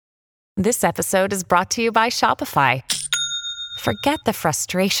This episode is brought to you by Shopify. Forget the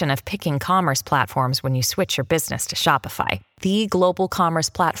frustration of picking commerce platforms when you switch your business to Shopify, the global commerce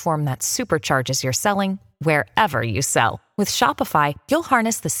platform that supercharges your selling wherever you sell. With Shopify, you'll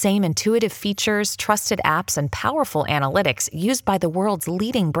harness the same intuitive features, trusted apps, and powerful analytics used by the world's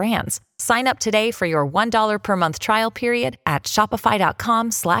leading brands. Sign up today for your $1 per month trial period at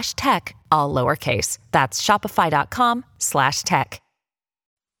shopify.com/tech, all lowercase. That's shopify.com/tech.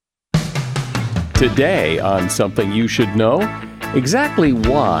 Today on Something You Should Know, exactly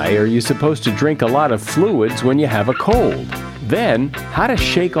why are you supposed to drink a lot of fluids when you have a cold? Then, how to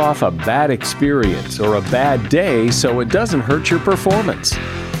shake off a bad experience or a bad day so it doesn't hurt your performance.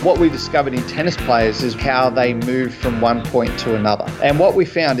 What we discovered in tennis players is how they move from one point to another. And what we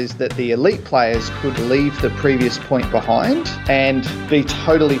found is that the elite players could leave the previous point behind and be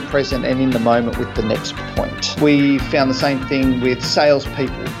totally present and in the moment with the next point. We found the same thing with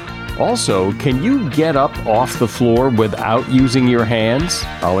salespeople. Also, can you get up off the floor without using your hands?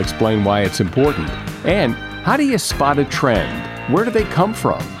 I'll explain why it's important. And how do you spot a trend? Where do they come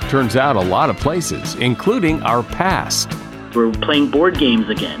from? Turns out a lot of places, including our past. We're playing board games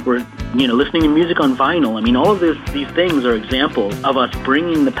again. We're, listening to music on vinyl. I mean, all of these things are examples of us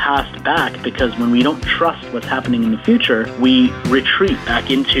bringing the past back, because when we don't trust what's happening in the future, we retreat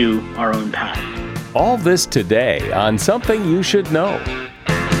back into our own past. All this today on Something You Should Know.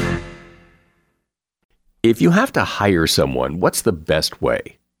 If you have to hire someone, what's the best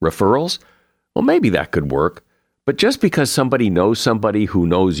way? Referrals? Well, maybe that could work. But just because somebody knows somebody who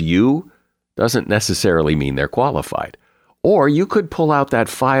knows you doesn't necessarily mean they're qualified. Or you could pull out that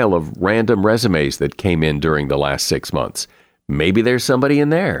file of random resumes that came in during the last 6 months. Maybe there's somebody in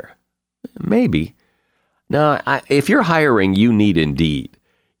there. Maybe. Now, if you're hiring, you need Indeed.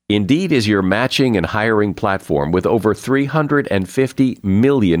 Indeed is your matching and hiring platform with over 350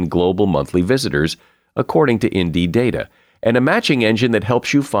 million global monthly visitors, according to Indeed data, and a matching engine that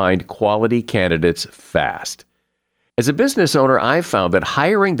helps you find quality candidates fast. As a business owner, I've found that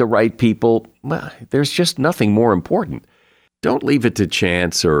hiring the right people, there's just nothing more important. Don't leave it to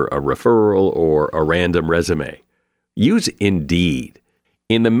chance or a referral or a random resume. Use Indeed.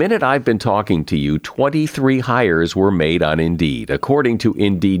 In the minute I've been talking to you, 23 hires were made on Indeed, according to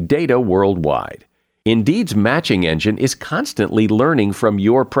Indeed data worldwide. Indeed's matching engine is constantly learning from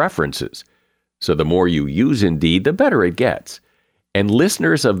your preferences. So the more you use Indeed, the better it gets. And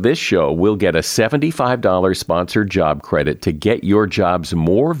listeners of this show will get a $75 sponsored job credit to get your jobs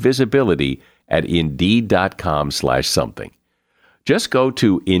more visibility at Indeed.com/something. Just go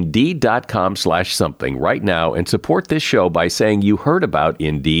to Indeed.com/something right now and support this show by saying you heard about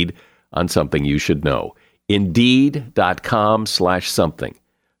Indeed on Something You Should Know. Indeed.com/something.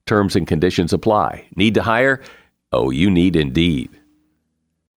 Terms and conditions apply. Need to hire? Oh, you need Indeed.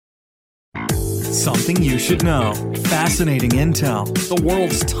 Something you should know. Fascinating intel, the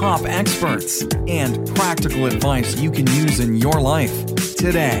world's top experts, and practical advice you can use in your life.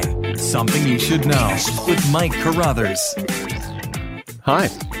 Today, Something You Should Know with Mike Carruthers. Hi,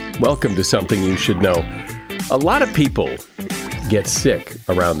 welcome to Something You Should Know. A lot of people get sick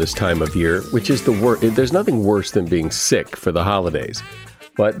around this time of year, which is the worst. There's nothing worse than being sick for the holidays.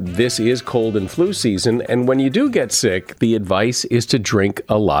 But this is cold and flu season, and when you do get sick, the advice is to drink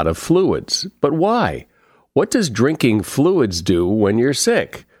a lot of fluids. But why? What does drinking fluids do when you're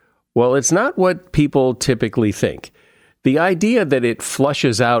sick? Well, it's not what people typically think. The idea that it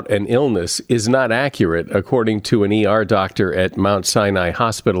flushes out an illness is not accurate, according to an ER doctor at Mount Sinai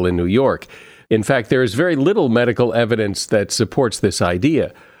Hospital in New York. In fact, there is very little medical evidence that supports this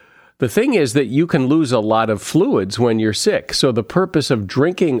idea. The thing is that you can lose a lot of fluids when you're sick, so the purpose of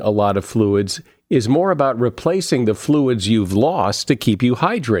drinking a lot of fluids is more about replacing the fluids you've lost to keep you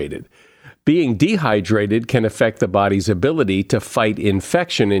hydrated. Being dehydrated can affect the body's ability to fight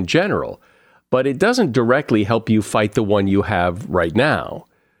infection in general, but it doesn't directly help you fight the one you have right now.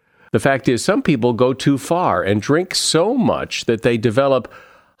 The fact is, some people go too far and drink so much that they develop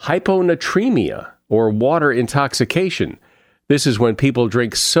hyponatremia, or water intoxication. This is when people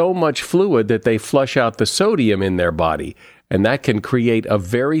drink so much fluid that they flush out the sodium in their body, and that can create a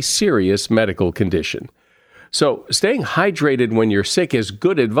very serious medical condition. So staying hydrated when you're sick is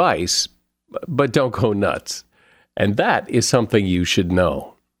good advice, but don't go nuts. And that is something you should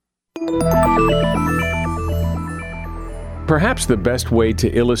know. Perhaps the best way to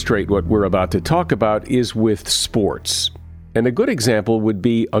illustrate what we're about to talk about is with sports. And a good example would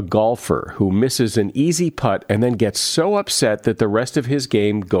be a golfer who misses an easy putt and then gets so upset that the rest of his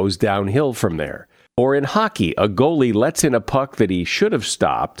game goes downhill from there. Or in hockey, a goalie lets in a puck that he should have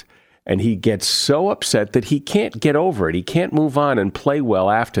stopped, and he gets so upset that he can't get over it. He can't move on and play well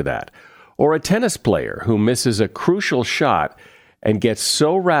after that. Or a tennis player who misses a crucial shot and gets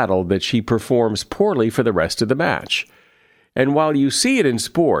so rattled that she performs poorly for the rest of the match. And while you see it in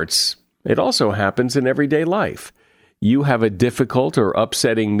sports, it also happens in everyday life. You have a difficult or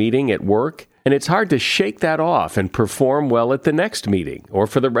upsetting meeting at work, and it's hard to shake that off and perform well at the next meeting or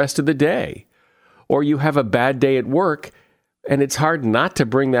for the rest of the day. Or you have a bad day at work, and it's hard not to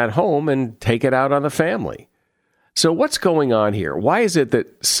bring that home and take it out on the family. So what's going on here? Why is it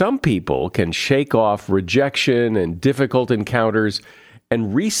that some people can shake off rejection and difficult encounters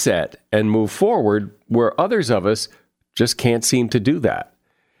and reset and move forward, where others of us just can't seem to do that?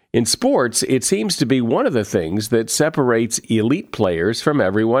 In sports, it seems to be one of the things that separates elite players from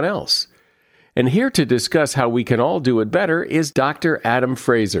everyone else. And here to discuss how we can all do it better is Dr. Adam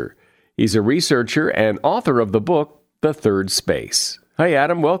Fraser. He's a researcher and author of the book, The Third Space. Hi,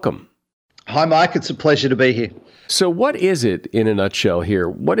 Adam. Welcome. Hi, Mike. It's a pleasure to be here. So what is it, in a nutshell here,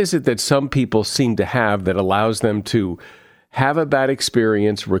 what is it that some people seem to have that allows them to have a bad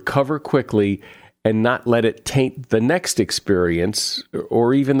experience, recover quickly, and not let it taint the next experience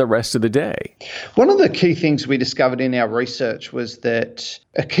or even the rest of the day? One of the key things we discovered in our research was that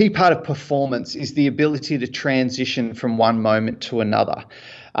a key part of performance is the ability to transition from one moment to another.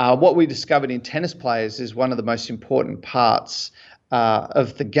 What we discovered in tennis players is one of the most important parts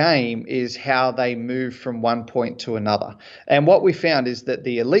of the game is how they move from one point to another. And what we found is that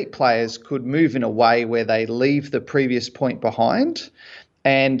the elite players could move in a way where they leave the previous point behind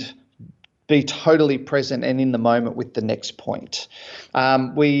and be totally present and in the moment with the next point.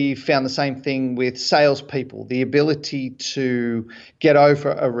 We found the same thing with salespeople, the ability to get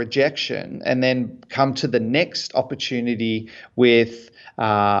over a rejection and then come to the next opportunity with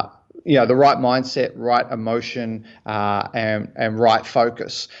the right mindset, right emotion, and right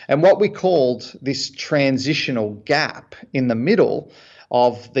focus. And what we called this transitional gap in the middle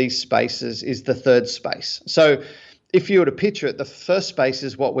of these spaces is the third space. So if you were to picture it, the first space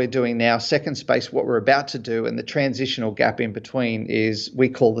is what we're doing now, second space, what we're about to do, and the transitional gap in between is we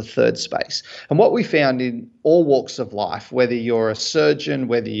call the third space. And what we found in all walks of life, whether you're a surgeon,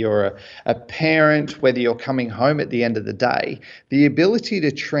 whether you're a parent, whether you're coming home at the end of the day, the ability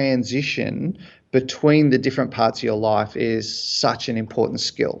to transition between the different parts of your life is such an important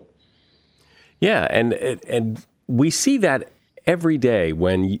skill. Yeah, and we see that every day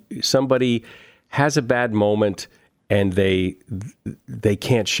when somebody has a bad moment and they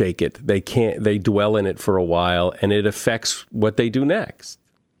can't shake it. They dwell in it for a while, and it affects what they do next.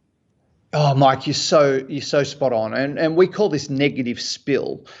 Oh, Mike, you're so spot on. And we call this negative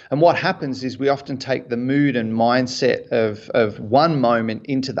spill. And what happens is we often take the mood and mindset of one moment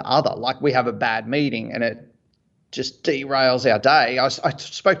into the other. Like we have a bad meeting and it just derails our day. I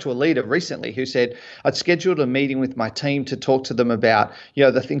spoke to a leader recently who said, I'd scheduled a meeting with my team to talk to them about,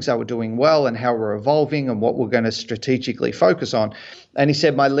 the things they were doing well and how we're evolving and what we're going to strategically focus on. And he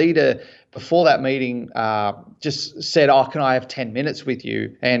said, my leader before that meeting just said, can I have 10 minutes with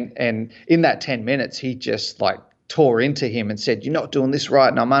you? And in that 10 minutes, he just tore into him and said, you're not doing this right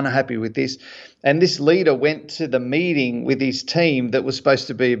and I'm unhappy with this. And this leader went to the meeting with his team that was supposed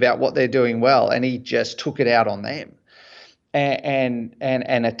to be about what they're doing well, and he just took it out on them and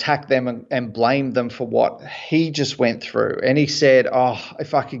attacked them and blamed them for what he just went through. And he said,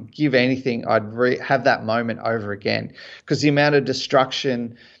 if I could give anything, I'd have that moment over again, because the amount of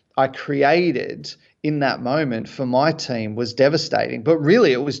destruction I created in that moment for my team was devastating. But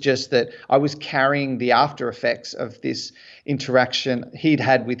really, it was just that I was carrying the after effects of this interaction he'd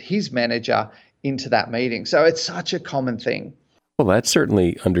had with his manager into that meeting. So it's such a common thing. Well, that's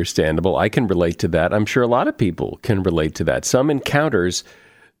certainly understandable. I can relate to that. I'm sure a lot of people can relate to that. Some encounters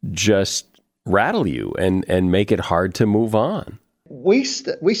just rattle you and make it hard to move on. We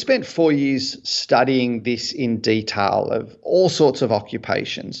spent 4 years studying this in detail of all sorts of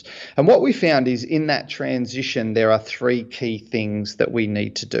occupations. And what we found is in that transition, there are three key things that we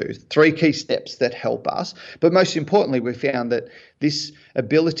need to do, three key steps that help us. But most importantly, we found that this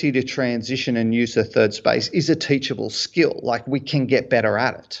ability to transition and use the third space is a teachable skill. We can get better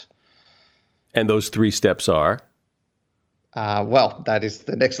at it. And those three steps are? Well, that is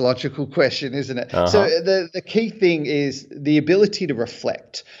the next logical question, isn't it? Uh-huh. So the key thing is the ability to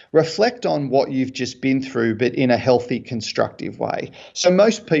reflect on what you've just been through, but in a healthy, constructive way. So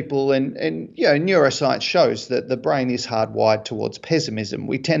most people, and neuroscience shows that the brain is hardwired towards pessimism.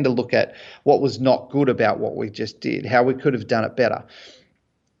 We tend to look at what was not good about what we just did, how we could have done it better.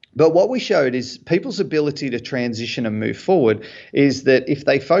 But what we showed is people's ability to transition and move forward is that if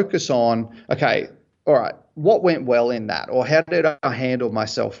they focus on, okay, all right, what went well in that? Or how did I handle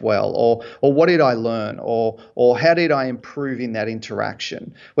myself well? Or what did I learn? Or how did I improve in that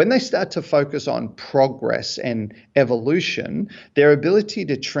interaction? When they start to focus on progress and evolution, their ability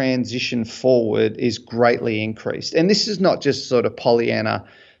to transition forward is greatly increased. And this is not just sort of Pollyanna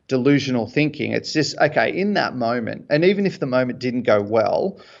delusional thinking. It's just, okay, in that moment, and even if the moment didn't go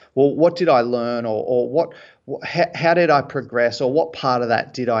well, what did I learn, or how did I progress, or what part of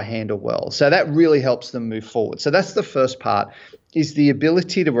that did I handle well? So that really helps them move forward. So that's the first part, is the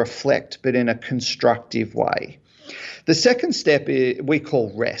ability to reflect, but in a constructive way. The second step we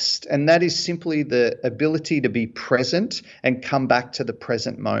call rest, and that is simply the ability to be present and come back to the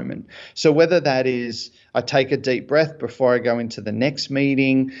present moment. So whether that is I take a deep breath before I go into the next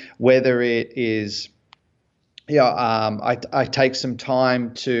meeting, whether it is I take some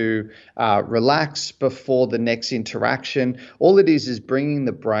time to relax before the next interaction. All it is bringing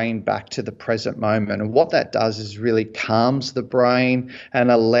the brain back to the present moment. And what that does is really calms the brain and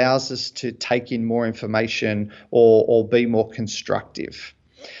allows us to take in more information or be more constructive.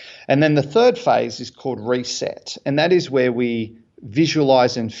 And then the third phase is called reset. And that is where we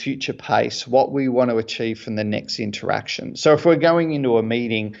visualize and future pace what we want to achieve from the next interaction. So if we're going into a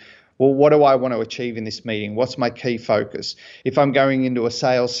meeting, well, what do I want to achieve in this meeting? What's my key focus? If I'm going into a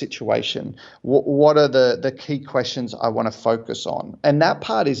sales situation, what are the key questions I want to focus on? And that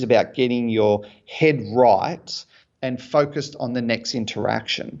part is about getting your head right and focused on the next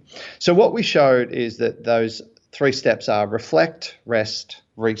interaction. So what we showed is that those 3 steps are reflect, rest,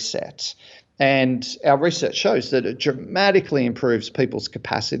 reset. And our research shows that it dramatically improves people's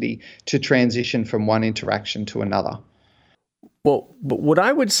capacity to transition from one interaction to another. Well, but what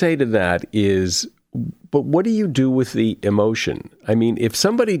I would say to that is, but what do you do with the emotion? I mean, if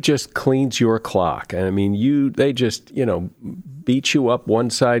somebody just cleans your clock, I mean, they just, beat you up one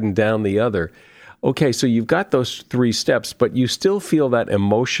side and down the other. Okay, so you've got those 3 steps, but you still feel that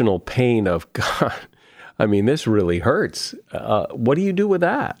emotional pain of, God, I mean, this really hurts. What do you do with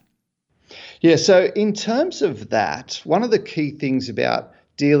that? Yeah, so in terms of that, one of the key things about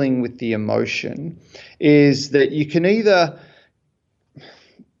dealing with the emotion is that you can either,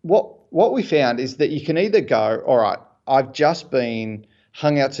 what we found is that you can either go, all right, I've just been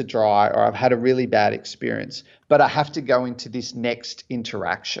hung out to dry, or I've had a really bad experience, but I have to go into this next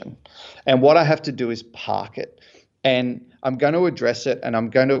interaction. And what I have to do is park it. And I'm going to address it, and I'm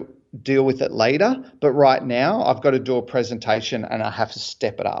going to deal with it later. But right now, I've got to do a presentation, and I have to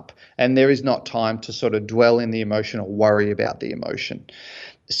step it up. And there is not time to sort of dwell in the emotion or worry about the emotion.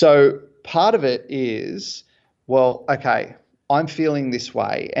 So part of it is, well, okay, I'm feeling this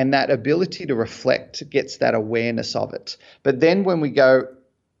way, and that ability to reflect gets that awareness of it. But then when we go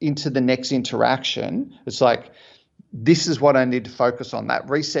into the next interaction, it's like, this is what I need to focus on. That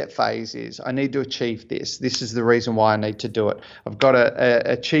reset phase is, I need to achieve this. This is the reason why I need to do it. I've got to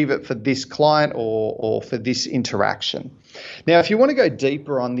achieve it for this client or for this interaction. Now, if you want to go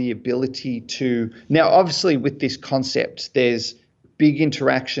deeper on the ability to, now obviously with this concept, there's big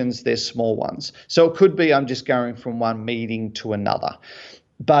interactions, there's small ones. So it could be I'm just going from one meeting to another.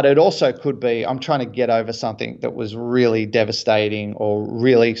 But it also could be I'm trying to get over something that was really devastating or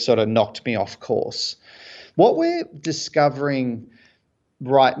really sort of knocked me off course. What we're discovering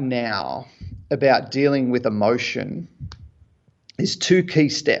right now about dealing with emotion is 2 key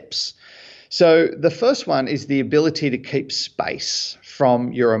steps. So the first one is the ability to keep space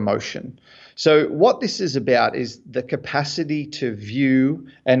from your emotion. So what this is about is the capacity to view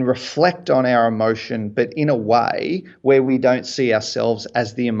and reflect on our emotion, but in a way where we don't see ourselves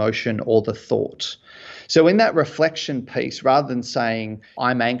as the emotion or the thought. So in that reflection piece, rather than saying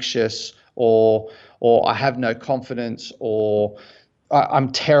I'm anxious or I have no confidence or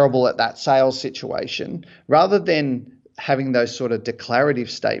I'm terrible at that sales situation, rather than having those sort of declarative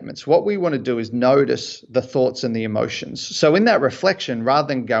statements, what we want to do is notice the thoughts and the emotions. So in that reflection, rather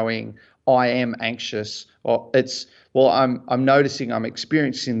than going, I am anxious, or it's, well, I'm noticing I'm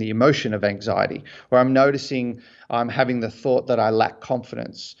experiencing the emotion of anxiety, or I'm noticing I'm having the thought that I lack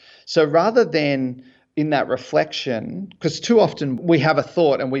confidence. So rather than in that reflection, because too often we have a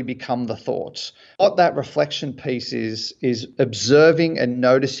thought and we become the thoughts. What that reflection piece is observing and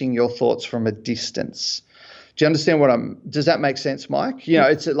noticing your thoughts from a distance. Do you understand does that make sense, Mike?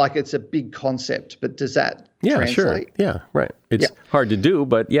 It's a big concept, but does that translate? Sure. Yeah, right. It's hard to do,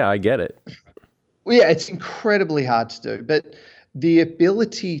 but yeah, I get it. Well, yeah, it's incredibly hard to do, but the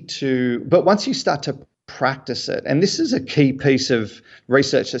ability but once you start to practice it, and this is a key piece of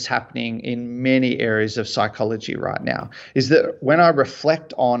research that's happening in many areas of psychology right now, is that when I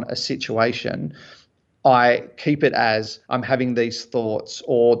reflect on a situation, I keep it as I'm having these thoughts,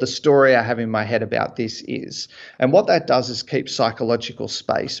 or the story I have in my head about this is. And what that does is keep psychological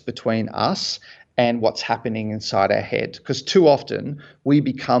space between us and what's happening inside our head. Because too often we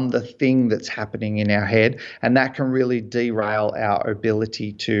become the thing that's happening in our head, and that can really derail our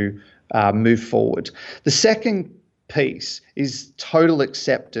ability to move forward. The second piece is total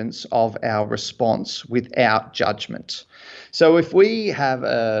acceptance of our response without judgment. So if we have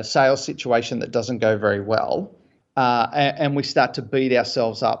a sales situation that doesn't go very well, and we start to beat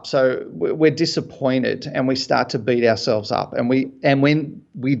ourselves up, so we're disappointed and we start to beat ourselves up, and when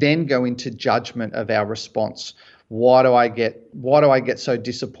we then go into judgment of our response. Why do I get so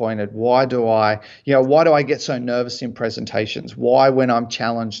disappointed? Why do I get so nervous in presentations? Why, when I'm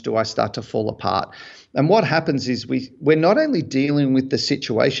challenged, do I start to fall apart? And what happens is we're not only dealing with the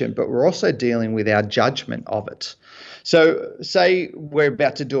situation, but we're also dealing with our judgment of it. So say we're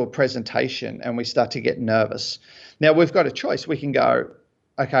about to do a presentation and we start to get nervous. Now we've got a choice. We can go,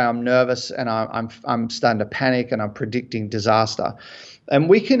 okay, I'm nervous and I'm starting to panic and I'm predicting disaster. And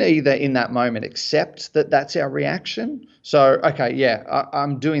we can either in that moment accept that that's our reaction. So, okay, yeah,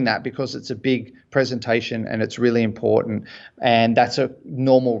 I'm doing that because it's a big presentation and it's really important, and that's a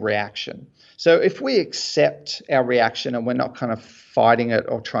normal reaction. So if we accept our reaction and we're not kind of fighting it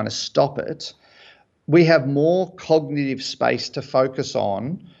or trying to stop it, we have more cognitive space to focus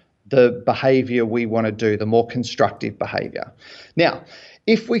on the behavior we want to do, the more constructive behavior. Now,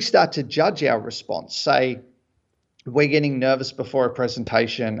 if we start to judge our response, say we're getting nervous before a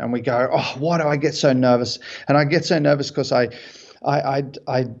presentation and we go, oh, why do I get so nervous? And I get so nervous because I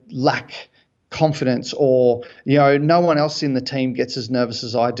lack confidence, or no one else in the team gets as nervous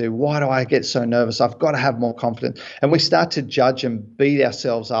as I do. Why do I get so nervous? I've got to have more confidence. And we start to judge and beat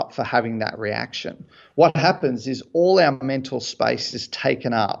ourselves up for having that reaction. What happens is all our mental space is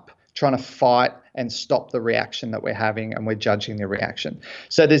taken up trying to fight and stop the reaction that we're having, and we're judging the reaction.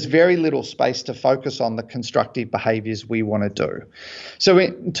 So there's very little space to focus on the constructive behaviors we want to do. So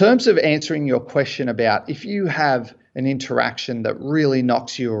in terms of answering your question about if you have an interaction that really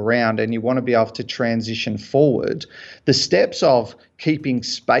knocks you around and you want to be able to transition forward, the steps of keeping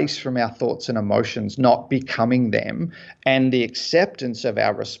space from our thoughts and emotions, not becoming them, and the acceptance of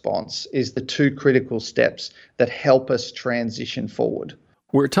our response is the two critical steps that help us transition forward.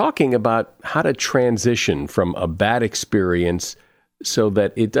 We're talking about how to transition from a bad experience so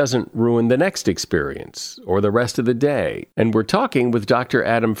that it doesn't ruin the next experience or the rest of the day. And we're talking with Dr.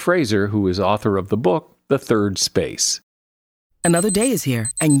 Adam Fraser, who is author of the book, The Third Space. Another day is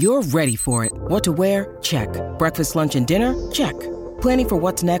here, and you're ready for it. What to wear? Check. Breakfast, lunch, and dinner? Check. Planning for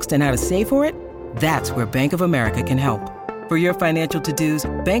what's next and how to save for it? That's where Bank of America can help. For your financial to-dos,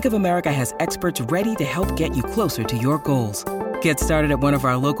 Bank of America has experts ready to help get you closer to your goals. Get started at one of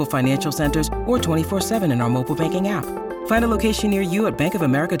our local financial centers or 24/7 in our mobile banking app. Find a location near you at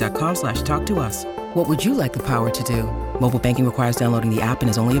bankofamerica.com/talktous. What would you like the power to do? Mobile banking requires downloading the app and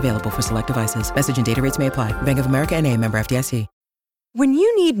is only available for select devices. Message and data rates may apply. Bank of America NA, member FDIC. When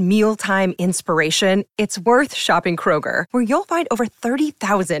you need mealtime inspiration, it's worth shopping Kroger, where you'll find over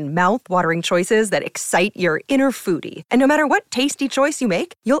 30,000 mouth-watering choices that excite your inner foodie. And no matter what tasty choice you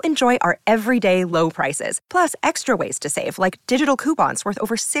make, you'll enjoy our everyday low prices, plus extra ways to save, like digital coupons worth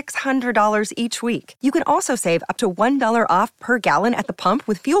over $600 each week. You can also save up to $1 off per gallon at the pump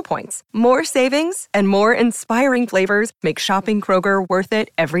with fuel points. More savings and more inspiring flavors make shopping Kroger worth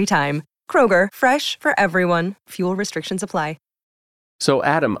it every time. Kroger, fresh for everyone. Fuel restrictions apply. So,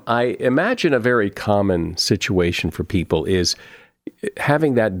 Adam, I imagine a very common situation for people is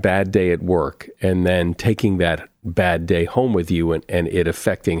having that bad day at work and then taking that bad day home with you and it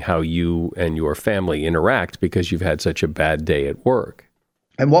affecting how you and your family interact because you've had such a bad day at work.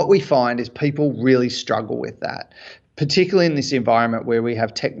 And what we find is people really struggle with that, particularly in this environment where we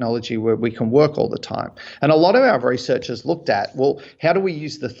have technology where we can work all the time. And a lot of our research has looked at, well, how do we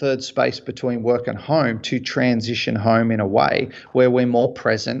use the third space between work and home to transition home in a way where we're more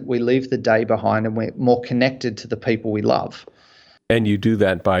present, we leave the day behind, and we're more connected to the people we love. And you do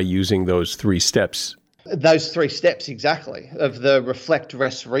that by using those 3 steps. Those 3 steps, exactly, of the reflect,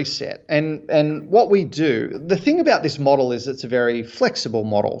 rest, reset. And what we do, the thing about this model is it's a very flexible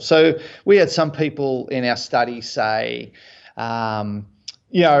model. So we had some people in our study say, how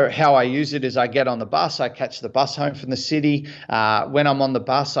I use it is I get on the bus, I catch the bus home from the city. When I'm on the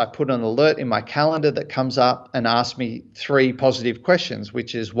bus, I put an alert in my calendar that comes up and asks me 3 positive questions,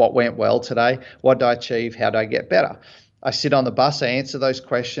 which is what went well today, what did I achieve, how do I get better? I sit on the bus, I answer those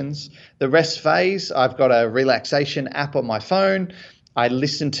questions. The rest phase, I've got a relaxation app on my phone. I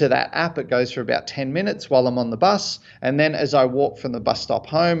listen to that app. It goes for about 10 minutes while I'm on the bus. And then as I walk from the bus stop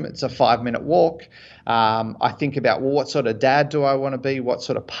home, it's a 5-minute walk. I think about, well, what sort of dad do I want to be? What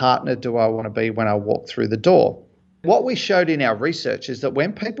sort of partner do I want to be when I walk through the door? What we showed in our research is that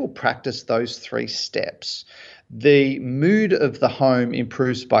when people practice those 3 steps, the mood of the home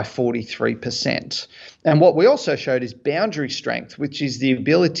improves by 43%. And what we also showed is boundary strength, which is the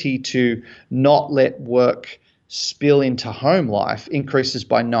ability to not let work spill into home life, increases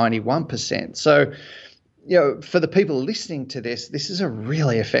by 91%. So, for the people listening to this is a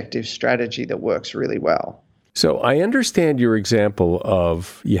really effective strategy that works really well. So I understand your example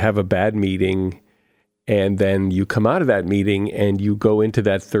of you have a bad meeting and then you come out of that meeting and you go into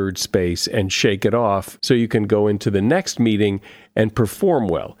that third space and shake it off so you can go into the next meeting and perform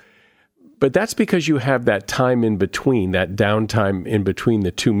well. But that's because you have that time in between, that downtime in between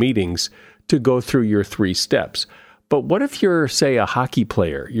the 2 meetings to go through your 3 steps. But what if you're, say, a hockey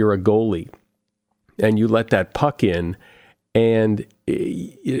player, you're a goalie, and you let that puck in, and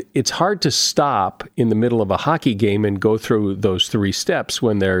it's hard to stop in the middle of a hockey game and go through those 3 steps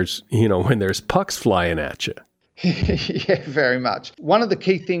when there's pucks flying at you. Yeah, very much. One of the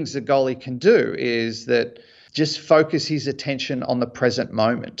key things the goalie can do is that just focus his attention on the present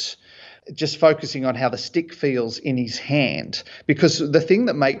moment. Just focusing on how the stick feels in his hand. Because the thing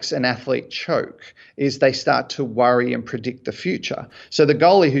that makes an athlete choke is they start to worry and predict the future. So the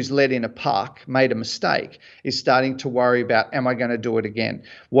goalie who's let in a puck, made a mistake, is starting to worry about, am I going to do it again?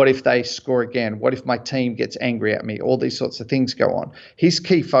 What if they score again? What if my team gets angry at me? All these sorts of things go on. His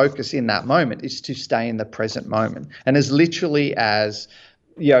key focus in that moment is to stay in the present moment. And as literally as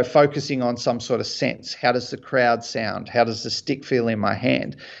focusing on some sort of sense, how does the crowd sound? How does the stick feel in my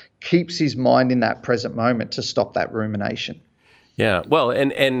hand? Keeps his mind in that present moment to stop that rumination. Yeah, well,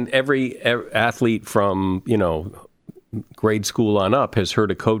 and every athlete from, grade school on up has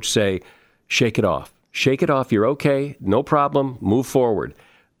heard a coach say, shake it off. Shake it off, you're okay, no problem, move forward.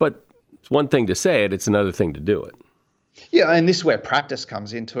 But it's one thing to say it, it's another thing to do it. Yeah, and this is where practice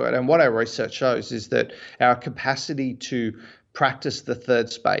comes into it. And what our research shows is that our capacity to practice the third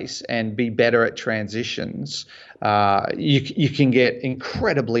space and be better at transitions, you can get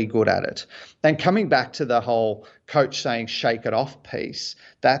incredibly good at it. And coming back to the whole coach saying shake it off piece,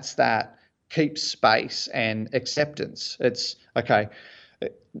 that's that keep space and acceptance. It's, okay,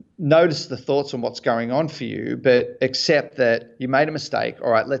 notice the thoughts and what's going on for you, but accept that you made a mistake.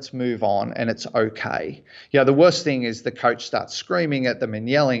 All right, let's move on, and it's okay. The worst thing is the coach starts screaming at them and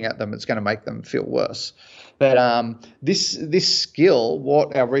yelling at them. It's going to make them feel worse. But this skill,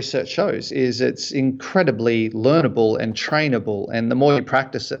 what our research shows, is it's incredibly learnable and trainable. And the more you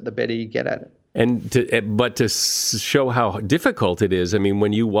practice it, the better you get at it. But to show how difficult it is, I mean,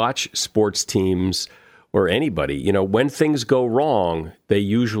 when you watch sports teams or anybody, when things go wrong, they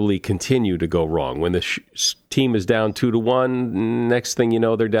usually continue to go wrong. When the team is down 2-1, next thing you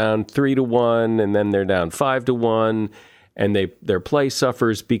know, they're down 3-1, and then they're down 5-1, and their play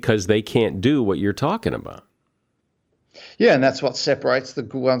suffers because they can't do what you're talking about. Yeah, and that's what separates the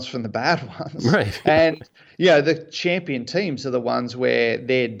good ones from the bad ones. Right. And, the champion teams are the ones where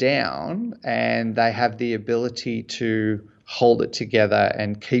they're down and they have the ability to hold it together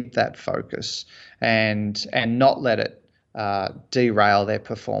and keep that focus and not let it derail their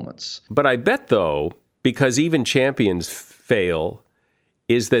performance. But I bet, though, because even champions fail,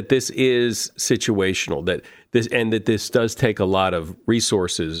 is that this is situational, that this does take a lot of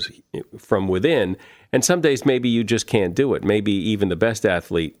resources from within. And some days maybe you just can't do it. Maybe even the best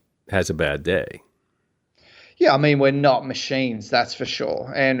athlete has a bad day. Yeah, I mean, we're not machines, that's for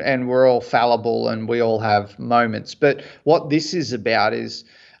sure. And we're all fallible and we all have moments. But what this is about is,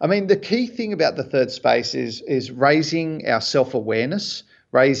 I mean, the key thing about the third space is raising our self-awareness,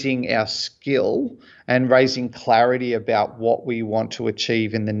 raising our skill, and raising clarity about what we want to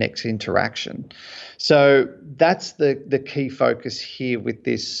achieve in the next interaction. So that's the key focus here with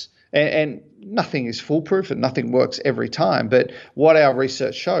this. And nothing is foolproof and nothing works every time. But what our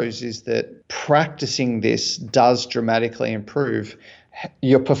research shows is that practicing this does dramatically improve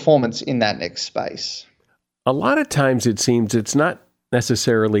your performance in that next space. A lot of times it seems it's not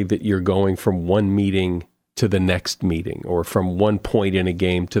necessarily that you're going from one meeting to the next meeting or from one point in a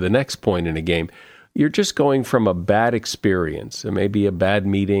game to the next point in a game. You're just going from a bad experience, maybe a bad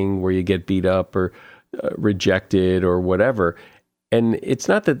meeting where you get beat up or rejected or whatever. And it's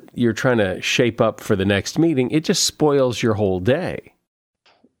not that you're trying to shape up for the next meeting. It just spoils your whole day.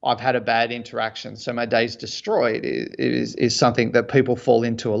 I've had a bad interaction, so my day's destroyed is something that people fall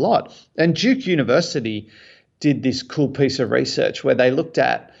into a lot. And Duke University did this cool piece of research where they looked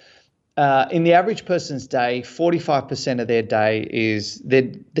at in the average person's day, 45% of their day is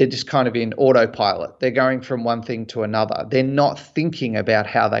they're just kind of in autopilot. They're going from one thing to another. They're not thinking about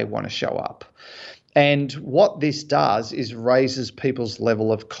how they want to show up. And what this does is raises people's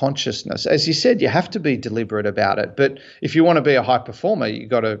level of consciousness. As you said, you have to be deliberate about it. But if you want to be a high performer, you've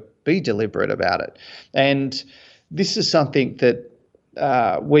got to be deliberate about it. And this is something that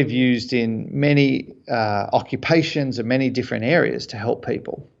we've used in many occupations and many different areas to help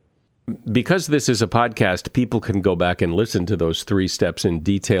people. Because this is a podcast, people can go back and listen to those 3 steps in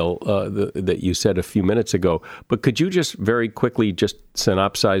detail that you said a few minutes ago. But could you just very quickly just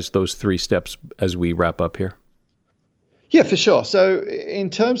synopsize those 3 steps as we wrap up here? Yeah, for sure. So in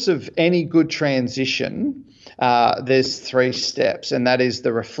terms of any good transition, there's 3 steps, and that is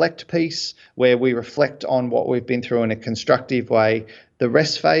the reflect piece, where we reflect on what we've been through in a constructive way, the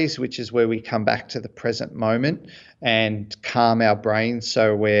rest phase, which is where we come back to the present moment and calm our brains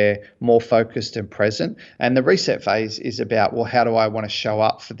so we're more focused and present. And the reset phase is about, well, how do I want to show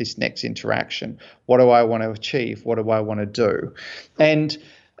up for this next interaction? What do I want to achieve? What do I want to do? And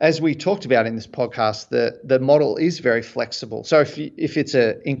as we talked about in this podcast, the model is very flexible. So if it's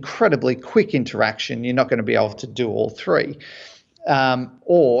an incredibly quick interaction, you're not going to be able to do all 3.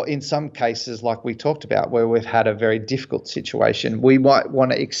 Or in some cases, like we talked about, where we've had a very difficult situation, we might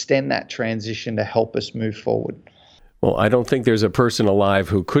want to extend that transition to help us move forward. Well, I don't think there's a person alive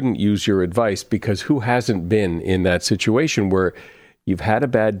who couldn't use your advice, because who hasn't been in that situation where you've had a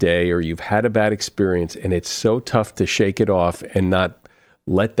bad day or you've had a bad experience, and it's so tough to shake it off and not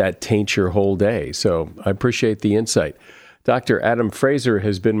let that taint your whole day. So I appreciate the insight. Dr. Adam Fraser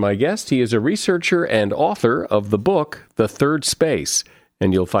has been my guest. He is a researcher and author of the book, The Third Space,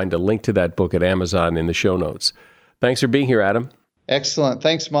 and you'll find a link to that book at Amazon in the show notes. Thanks for being here, Adam. Excellent.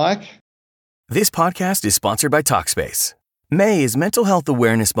 Thanks, Mike. This podcast is sponsored by Talkspace. May is Mental Health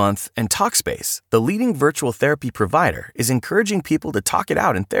Awareness Month, and Talkspace, the leading virtual therapy provider, is encouraging people to talk it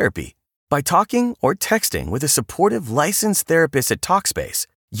out in therapy. By talking or texting with a supportive licensed therapist at Talkspace,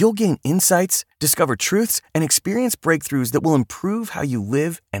 you'll gain insights, discover truths, and experience breakthroughs that will improve how you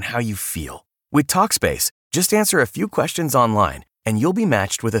live and how you feel. With Talkspace, just answer a few questions online, and you'll be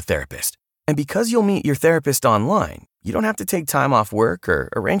matched with a therapist. And because you'll meet your therapist online, you don't have to take time off work or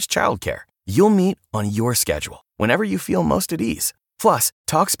arrange childcare. You'll meet on your schedule, whenever you feel most at ease. Plus,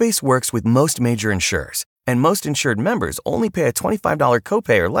 Talkspace works with most major insurers, and most insured members only pay a $25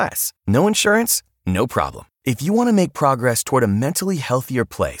 copay or less. No insurance? No problem. If you want to make progress toward a mentally healthier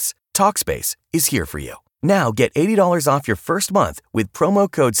place, Talkspace is here for you. Now get $80 off your first month with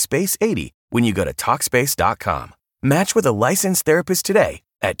promo code SPACE80 when you go to Talkspace.com. Match with a licensed therapist today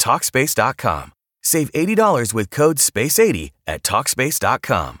at Talkspace.com. Save $80 with code SPACE80 at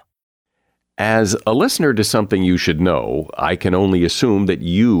Talkspace.com. As a listener to Something You Should Know, I can only assume that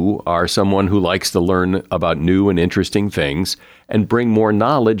you are someone who likes to learn about new and interesting things and bring more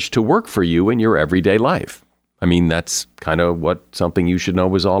knowledge to work for you in your everyday life. I mean, that's kind of what Something You Should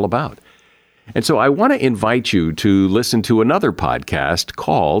Know is all about. And so I want to invite you to listen to another podcast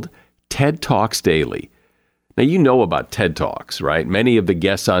called TED Talks Daily. Now, you know about TED Talks, right? Many of the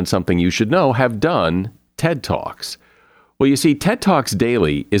guests on Something You Should Know have done TED Talks. Well, you see, TED Talks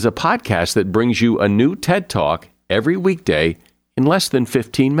Daily is a podcast that brings you a new TED Talk every weekday in less than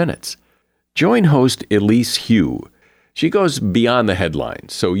 15 minutes. Join host Elise Hu. She goes beyond the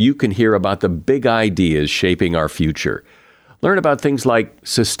headlines so you can hear about the big ideas shaping our future. Learn about things like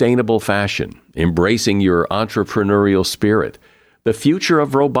sustainable fashion, embracing your entrepreneurial spirit, the future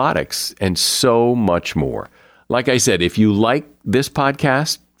of robotics, and so much more. Like I said, if you like this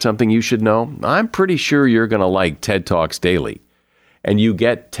podcast, Something You Should Know, I'm pretty sure you're going to like TED Talks Daily. And you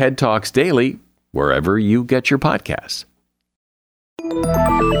get TED Talks Daily wherever you get your podcasts.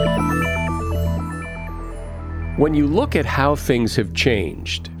 When you look at how things have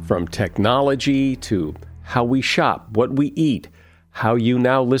changed, from technology to how we shop, what we eat, how you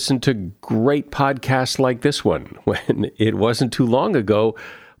now listen to great podcasts like this one, when it wasn't too long ago,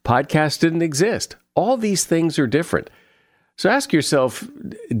 podcasts didn't exist. All these things are different. So ask yourself,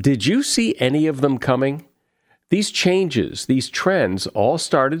 did you see any of them coming? These changes, these trends all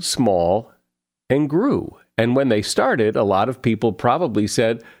started small and grew. And when they started, a lot of people probably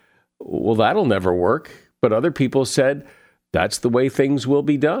said, well, that'll never work. But other people said, that's the way things will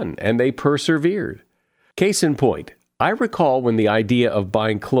be done. And they persevered. Case in point, I recall when the idea of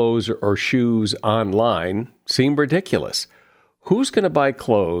buying clothes or shoes online seemed ridiculous. Who's going to buy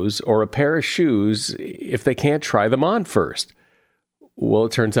clothes or a pair of shoes if they can't try them on first? Well,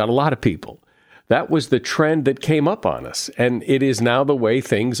 it turns out a lot of people. That was the trend that came up on us, and it is now the way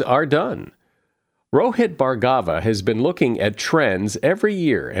things are done. Rohit Bhargava has been looking at trends every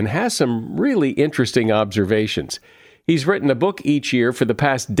year and has some really interesting observations. He's written a book each year for the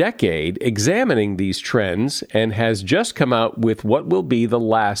past decade examining these trends and has just come out with what will be the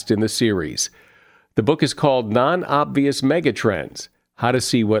last in the series. The book is called Non-Obvious Megatrends: How to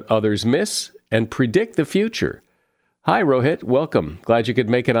See What Others Miss and Predict the Future. Hi, Rohit. Welcome. Glad you could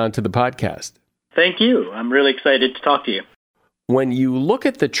make it onto the podcast. Thank you. I'm really excited to talk to you. When you look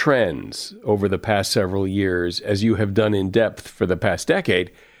at the trends over the past several years, as you have done in depth for the past decade,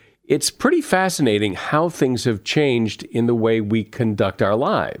 it's pretty fascinating how things have changed in the way we conduct our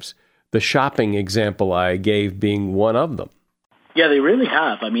lives. The shopping example I gave being one of them. Yeah, they really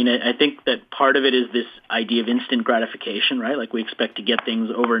have. I mean, I think that part of it is this idea of instant gratification, right? Like we expect to get things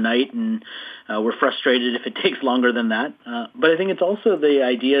overnight, and we're frustrated if it takes longer than that. But I think it's also the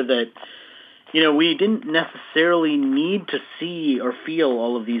idea that we didn't necessarily need to see or feel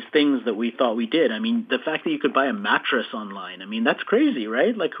all of these things that we thought we did. I mean, the fact that you could buy a mattress online, I mean, that's crazy,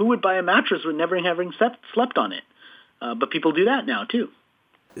 right? Like, who would buy a mattress with never having slept on it? But people do that now, too.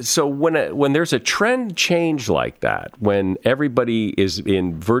 So when there's a trend change like that, when everybody is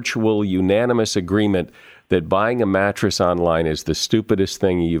in virtual unanimous agreement that buying a mattress online is the stupidest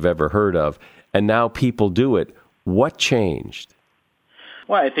thing you've ever heard of, and now people do it, what changed?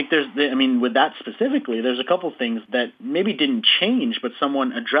 Well, I think with that specifically, there's a couple things that maybe didn't change, but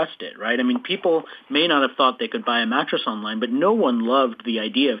someone addressed it, right? I mean, people may not have thought they could buy a mattress online, but no one loved the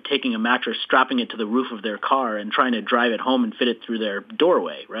idea of taking a mattress, strapping it to the roof of their car, and trying to drive it home and fit it through their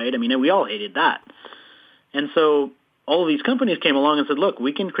doorway, right? I mean, we all hated that. And so all of these companies came along and said, look,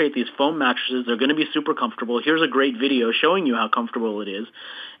 we can create these foam mattresses. They're going to be super comfortable. Here's a great video showing you how comfortable it is.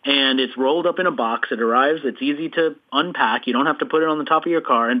 And it's rolled up in a box. It arrives. It's easy to unpack. You don't have to put it on the top of your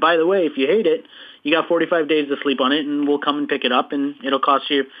car. And by the way, if you hate it, you got 45 days to sleep on it, and we'll come and pick it up, and it'll cost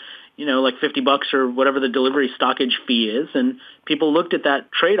you, like $50 or whatever the delivery stockage fee is. And people looked at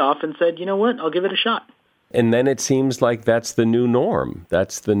that trade-off and said, you know what, I'll give it a shot. And then it seems like that's the new norm.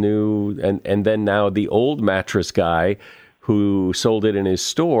 That's the new, and then now the old mattress guy who sold it in his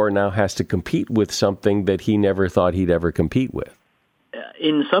store now has to compete with something that he never thought he'd ever compete with.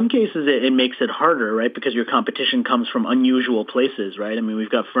 In some cases, it makes it harder, right? Because your competition comes from unusual places, right? I mean,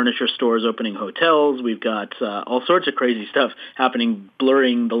 we've got furniture stores opening hotels. We've got all sorts of crazy stuff happening,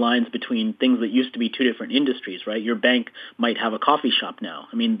 blurring the lines between things that used to be two different industries, right? Your bank might have a coffee shop now.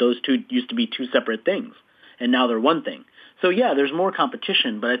 I mean, those two used to be two separate things, and now they're one thing. So, yeah, there's more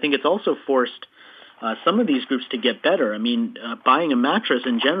competition, but I think it's also forced some of these groups to get better. I mean, buying a mattress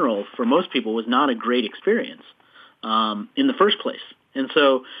in general, for most people, was not a great experience in the first place. And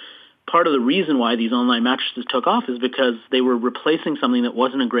so part of the reason why these online mattresses took off is because they were replacing something that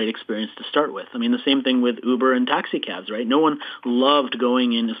wasn't a great experience to start with. I mean, the same thing with Uber and taxi cabs, right? No one loved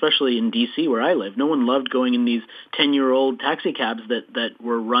going in, especially in D.C. where I live, no one loved going in these 10-year-old taxi cabs that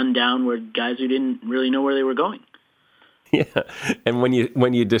were run down with guys who didn't really know where they were going. Yeah, and when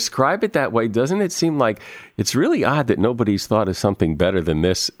you describe it that way, doesn't it seem like it's really odd that nobody's thought of something better than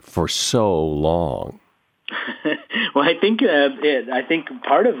this for so long? Well, I think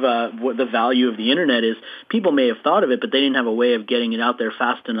part of what the value of the internet is, people may have thought of it, but they didn't have a way of getting it out there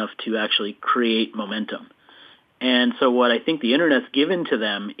fast enough to actually create momentum. And so what I think the internet's given to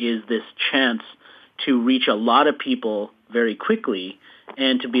them is this chance to reach a lot of people very quickly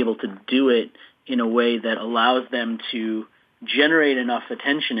and to be able to do it in a way that allows them to generate enough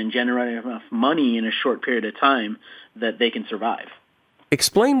attention and generate enough money in a short period of time that they can survive.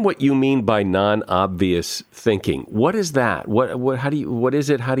 Explain what you mean by non-obvious thinking. What is that? What is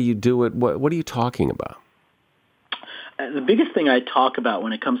it? How do you do it? What are you talking about? The biggest thing I talk about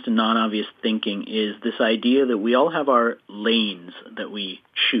when it comes to non-obvious thinking is this idea that we all have our lanes that we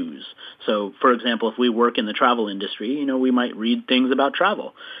choose. So, for example, if we work in the travel industry, we might read things about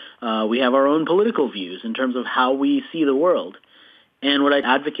travel. We have our own political views in terms of how we see the world. And what I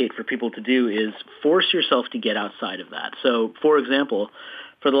advocate for people to do is force yourself to get outside of that. So, for example,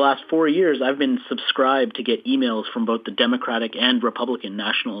 for the last 4 years, I've been subscribed to get emails from both the Democratic and Republican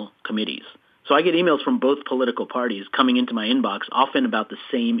national committees. So I get emails from both political parties coming into my inbox, often about the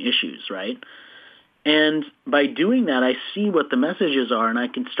same issues, right? And by doing that, I see what the messages are, and I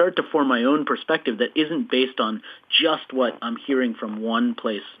can start to form my own perspective that isn't based on just what I'm hearing from one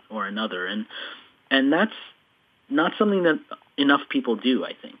place or another. And that's not something that enough people do,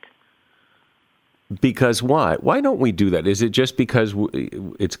 I think. Because why? Why don't we do that? Is it just because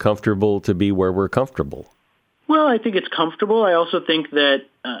it's comfortable to be where we're comfortable? Well, I think it's comfortable. I also think that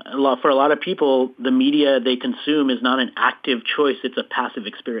for a lot of people, the media they consume is not an active choice. It's a passive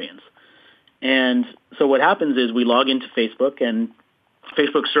experience. And so what happens is we log into Facebook, and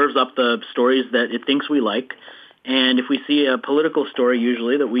Facebook serves up the stories that it thinks we like. And if we see a political story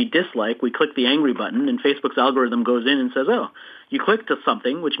usually that we dislike, we click the angry button, and Facebook's algorithm goes in and says, oh, you clicked to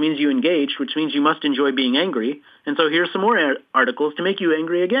something, which means you engaged, which means you must enjoy being angry. And so here's some more articles to make you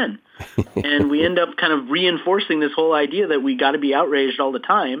angry again. And we end up kind of reinforcing this whole idea that we got to be outraged all the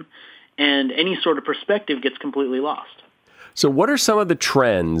time, and any sort of perspective gets completely lost. So what are some of the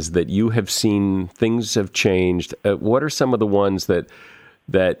trends that you have seen? Things have changed. What are some of the ones that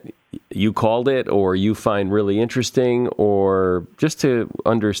you called it or you find really interesting, or just to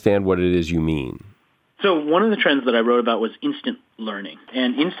understand what it is you mean? So one of the trends that I wrote about was instant learning.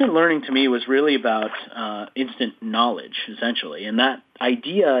 And instant learning to me was really about instant knowledge, essentially. And that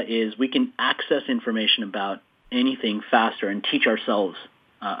idea is we can access information about anything faster and teach ourselves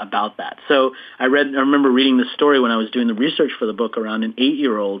about that. So I remember reading this story when I was doing the research for the book around an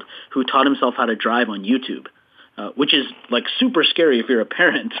 8-year-old who taught himself how to drive on YouTube. Which is like super scary if you're a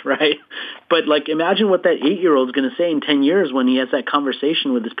parent, right? But like imagine what that 8-year-old's going to say in 10 years when he has that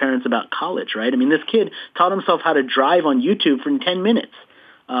conversation with his parents about college, right? I mean, this kid taught himself how to drive on YouTube for 10 minutes.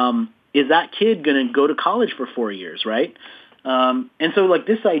 Is that kid going to go to college for 4 years, right? And so like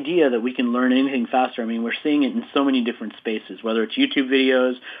this idea that we can learn anything faster, I mean, we're seeing it in so many different spaces, whether it's YouTube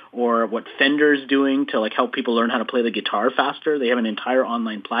videos or what Fender's doing to like help people learn how to play the guitar faster. They have an entire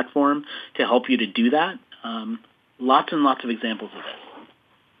online platform to help you to do that. Lots and lots of examples of this.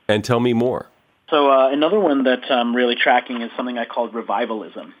 And tell me more. So another one that I'm really tracking is something I called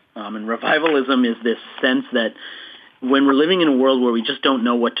revivalism. And revivalism is this sense that when we're living in a world where we just don't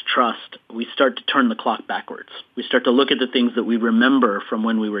know what to trust, we start to turn the clock backwards. We start to look at the things that we remember from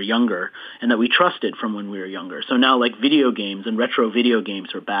when we were younger and that we trusted from when we were younger. So now like video games and retro video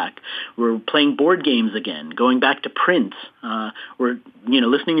games are back. We're playing board games again, going back to print. We're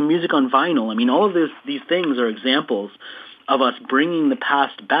listening to music on vinyl. I mean, all of these things are examples of us bringing the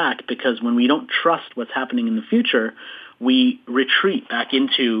past back, because when we don't trust what's happening in the future, we retreat back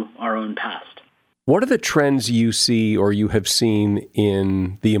into our own past. What are the trends you see or you have seen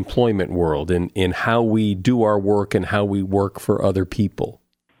in the employment world, in how we do our work and how we work for other people?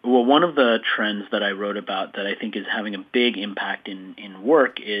 Well, one of the trends that I wrote about that I think is having a big impact in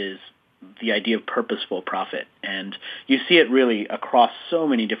work is the idea of purposeful profit. And you see it really across so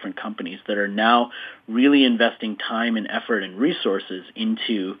many different companies that are now really investing time and effort and resources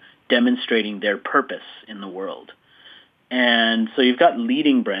into demonstrating their purpose in the world. And so you've got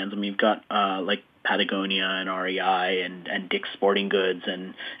leading brands. I mean, you've got like Patagonia and REI and Dick's Sporting Goods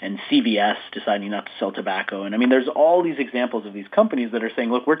and CVS deciding not to sell tobacco. And I mean, there's all these examples of these companies that are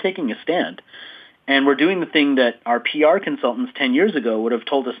saying, look, we're taking a stand. And we're doing the thing that our PR consultants 10 years ago would have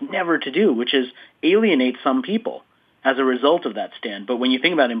told us never to do, which is alienate some people as a result of that stand. But when you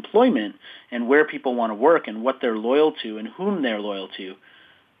think about employment and where people want to work and what they're loyal to and whom they're loyal to,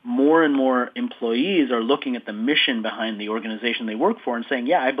 more and more employees are looking at the mission behind the organization they work for and saying,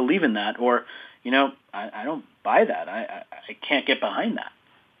 yeah, I believe in that, or, I don't buy that. I can't get behind that.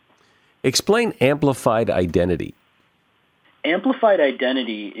 Explain amplified identity. Amplified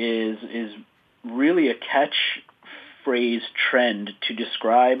identity is really a catchphrase trend to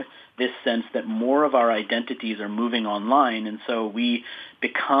describe this sense that more of our identities are moving online, and so we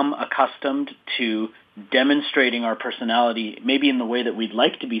become accustomed to demonstrating our personality maybe in the way that we'd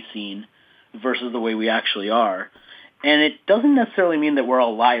like to be seen versus the way we actually are. And it doesn't necessarily mean that we're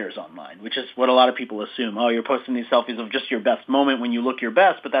all liars online, which is what a lot of people assume. Oh, you're posting these selfies of just your best moment when you look your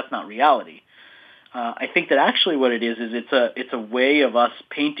best, but that's not reality. I think that actually what it is it's a way of us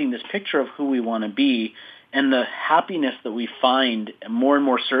painting this picture of who we want to be, and the happiness that we find. More and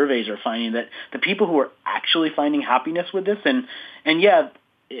more surveys are finding that the people who are actually finding happiness with this, and yeah,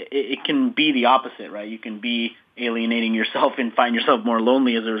 it can be the opposite, right? You can be alienating yourself and find yourself more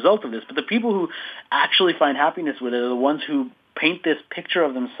lonely as a result of this. But the people who actually find happiness with it are the ones who paint this picture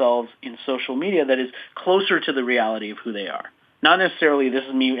of themselves in social media that is closer to the reality of who they are. Not necessarily this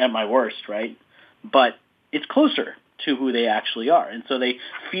is me at my worst, right? But it's closer to who they actually are. And so they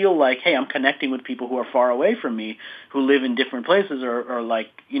feel like, hey, I'm connecting with people who are far away from me, who live in different places, or like,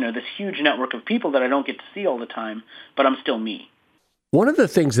 this huge network of people that I don't get to see all the time, but I'm still me. One of the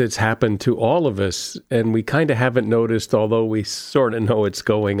things that's happened to all of us, and we kind of haven't noticed, although we sort of know it's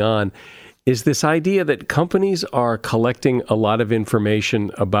going on, is this idea that companies are collecting a lot of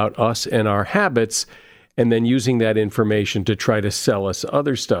information about us and our habits, and then using that information to try to sell us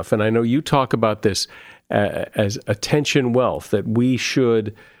other stuff. And I know you talk about this as attention wealth, that we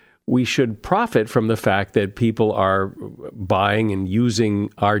should profit from the fact that people are buying and using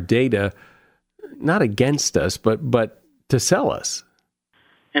our data, not against us, but to sell us.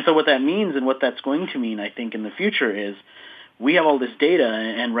 And so what that means and what that's going to mean, I think, in the future is we have all this data,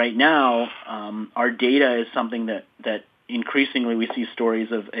 and right now our data is something that increasingly we see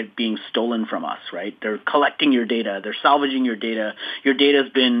stories of it being stolen from us, right? They're collecting your data, they're salvaging your data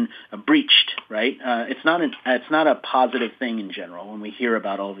has been breached, right? It's not a positive thing in general when we hear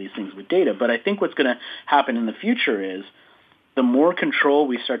about all these things with data, but I think what's going to happen in the future is the more control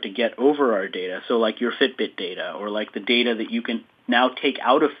we start to get over our data, so like your Fitbit data or like the data that you can now take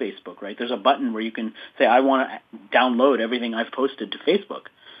out of Facebook, right? There's a button where you can say, I want to download everything I've posted to Facebook.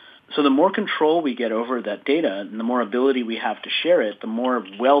 So the more control we get over that data and the more ability we have to share it, the more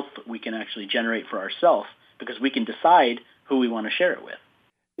wealth we can actually generate for ourselves because we can decide who we want to share it with.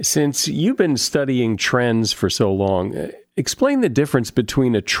 Since you've been studying trends for so long, explain the difference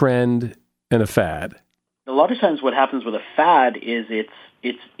between a trend and a fad. A lot of times what happens with a fad is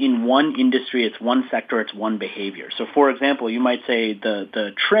it's in one industry, it's one sector, it's one behavior. So for example, you might say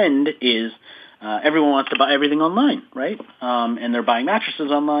the trend is everyone wants to buy everything online, right? And they're buying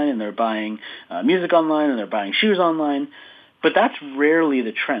mattresses online, and they're buying music online, and they're buying shoes online. But that's rarely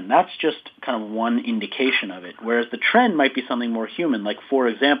the trend. That's just kind of one indication of it. Whereas the trend might be something more human. Like, for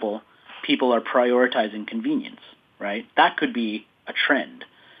example, people are prioritizing convenience, right? That could be a trend.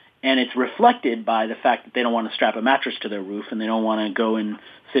 And it's reflected by the fact that they don't want to strap a mattress to their roof, and they don't want to go and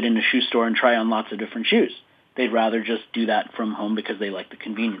sit in a shoe store and try on lots of different shoes. They'd rather just do that from home because they like the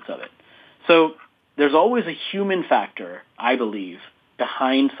convenience of it. So there's always a human factor, I believe,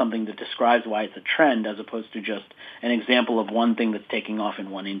 behind something that describes why it's a trend as opposed to just an example of one thing that's taking off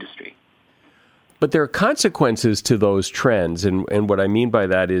in one industry. But there are consequences to those trends, and what I mean by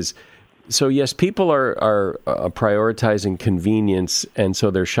that is, so yes, people are prioritizing convenience, and so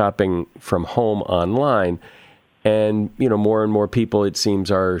they're shopping from home online. And, more and more people, it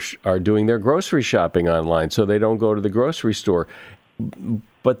seems, are doing their grocery shopping online, so they don't go to the grocery store.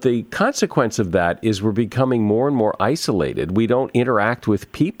 But the consequence of that is we're becoming more and more isolated. We don't interact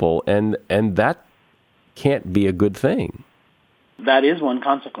with people, and that can't be a good thing. That is one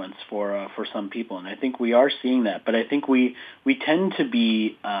consequence for some people, and I think we are seeing that. But I think we tend to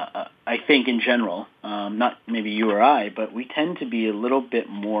be, I think in general, not maybe you or I, but we tend to be a little bit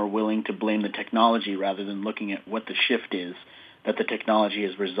more willing to blame the technology rather than looking at what the shift is that the technology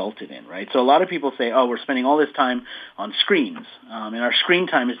has resulted in, right? So a lot of people say, oh, we're spending all this time on screens, and our screen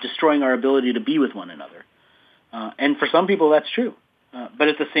time is destroying our ability to be with one another. And for some people, that's true. But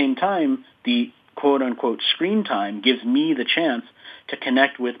at the same time, the quote-unquote screen time gives me the chance to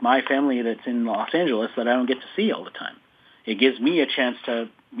connect with my family that's in Los Angeles that I don't get to see all the time. It gives me a chance to,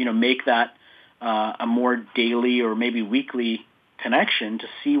 make that a more daily or maybe weekly connection to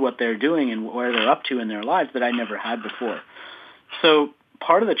see what they're doing and where they're up to in their lives that I never had before. So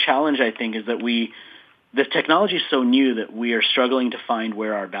part of the challenge, I think, is that the technology is so new that we are struggling to find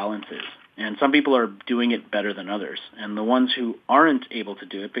where our balance is. And some people are doing it better than others. And the ones who aren't able to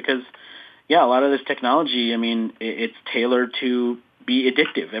do it, because, a lot of this technology, it's tailored to be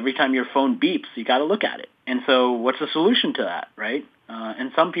addictive. Every time your phone beeps, you got to look at it. And so what's the solution to that, right?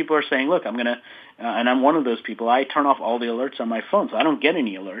 And some people are saying, look, I'm going to, and I'm one of those people, I turn off all the alerts on my phone, so I don't get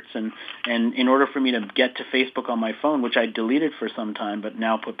any alerts. And in order for me to get to Facebook on my phone, which I deleted for some time, but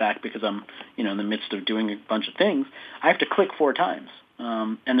now put back because I'm, in the midst of doing a bunch of things, I have to click 4 times,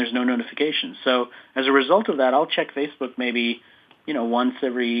 and there's no notifications. So as a result of that, I'll check Facebook maybe, once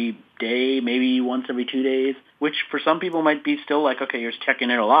every day, maybe once every 2 days, which for some people might be still like, okay, you're checking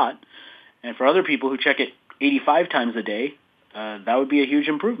it a lot. And for other people who check it 85 times a day, that would be a huge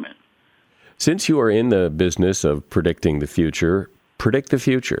improvement. Since you are in the business of predicting the future, predict the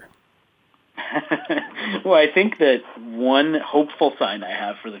future. Well, I think that one hopeful sign I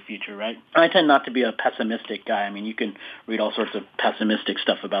have for the future, right? I tend not to be a pessimistic guy. You can read all sorts of pessimistic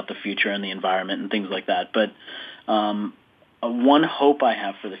stuff about the future and the environment and things like that. But one hope I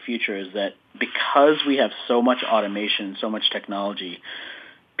have for the future is that because we have so much automation, so much technology,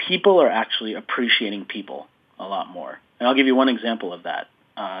 people are actually appreciating people a lot more. And I'll give you one example of that.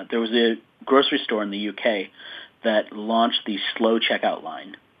 There was a grocery store in the UK that launched the slow checkout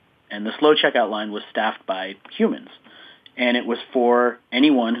line. And the slow checkout line was staffed by humans. And it was for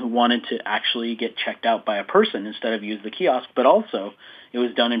anyone who wanted to actually get checked out by a person instead of use the kiosk. But also, it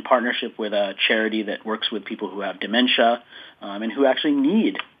was done in partnership with a charity that works with people who have dementia and who actually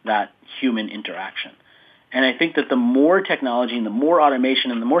need that human interaction. And I think that the more technology and the more automation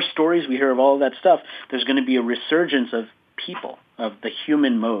and the more stories we hear of all of that stuff, there's going to be a resurgence of people, of the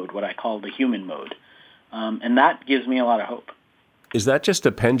human mode, what I call the human mode. And that gives me a lot of hope. Is that just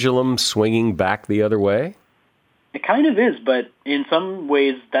a pendulum swinging back the other way? It kind of is, but in some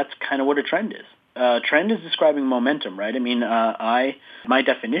ways, that's kind of what a trend is. trend is describing momentum, right? I mean, my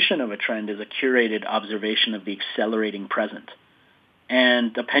definition of a trend is a curated observation of the accelerating present.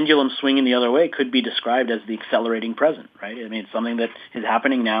 And a pendulum swinging the other way could be described as the accelerating present, right? I mean, it's something that is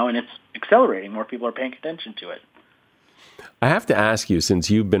happening now, and it's accelerating. More people are paying attention to it. I have to ask you, since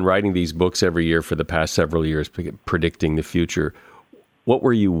you've been writing these books every year for the past several years, predicting the future, what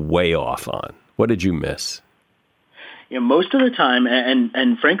were you way off on? What did you miss? You know, most of the time,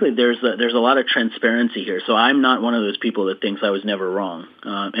 and frankly, there's a lot of transparency here. So I'm not one of those people that thinks I was never wrong.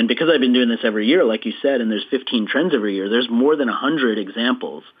 And because I've been doing this every year, like you said, and there's 15 trends every year, there's more than 100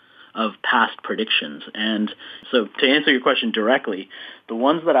 examples of past predictions. And so to answer your question directly, the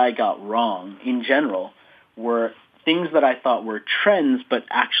ones that I got wrong in general were things that I thought were trends, but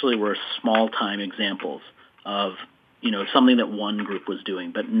actually were small-time examples of, you know, something that one group was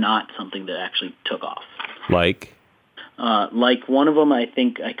doing, but not something that actually took off. Like one of them, I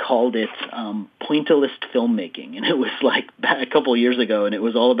think I called it pointillist filmmaking, and it was like a couple of years ago, and it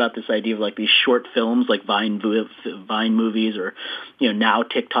was all about this idea of like these short films, like Vine movies, or now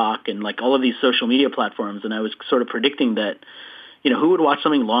TikTok, and like all of these social media platforms. And I was sort of predicting that, who would watch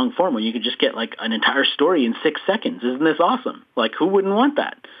something long form when you could just get like an entire story in 6 seconds? Isn't this awesome? Like, who wouldn't want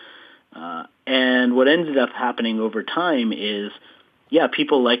that? And what ended up happening over time is, yeah,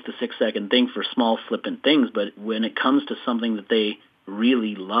 people like the 6-second thing for small, flippant things, but when it comes to something that they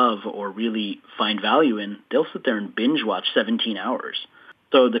really love or really find value in, they'll sit there and binge watch 17 hours.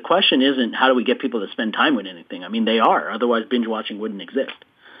 So the question isn't how do we get people to spend time with anything? I mean, they are. Otherwise, binge watching wouldn't exist.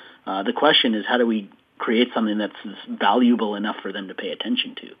 The question is how do we create something that's valuable enough for them to pay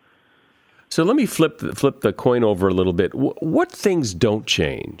attention to? So let me flip the coin over a little bit. What things don't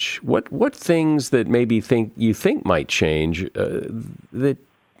change? What things that maybe you think might change that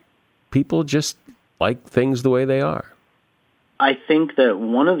people just like things the way they are? I think that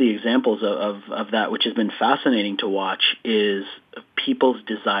one of the examples of that, which has been fascinating to watch, is people's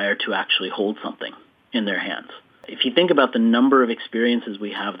desire to actually hold something in their hands. If you think about the number of experiences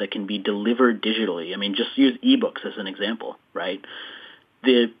we have that can be delivered digitally, I mean, just use ebooks as an example, right?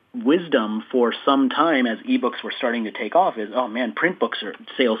 The wisdom for some time as ebooks were starting to take off is, oh man, print books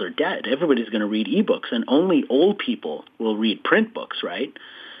sales are dead. Everybody's going to read ebooks, and only old people will read print books, right?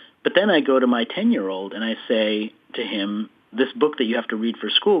 But then I go to my 10-year-old and I say to him, this book that you have to read for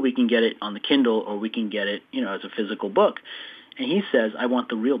school, we can get it on the Kindle or we can get it, as a physical book. And he says, I want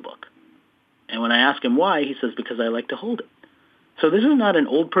the real book. And when I ask him why, he says, because I like to hold it. So this is not an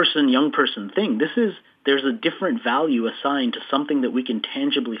old person, young person thing. There's a different value assigned to something that we can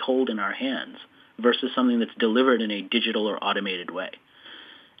tangibly hold in our hands versus something that's delivered in a digital or automated way.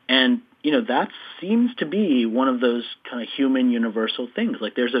 And, that seems to be one of those kind of human universal things.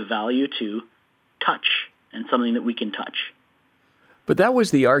 Like there's a value to touch and something that we can touch. But that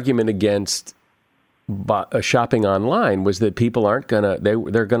was the argument against shopping online, was that people aren't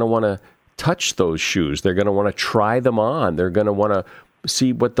they're going to want to touch those shoes. They're going to want to try them on. They're going to want to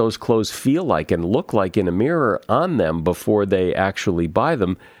see what those clothes feel like and look like in a mirror on them before they actually buy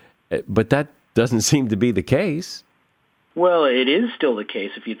them. But that doesn't seem to be the case. Well, it is still the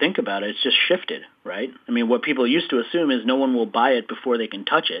case if you think about it. It's just shifted, right? I mean, what people used to assume is no one will buy it before they can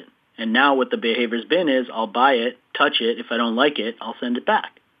touch it. And now what the behavior's been is I'll buy it, touch it. If I don't like it, I'll send it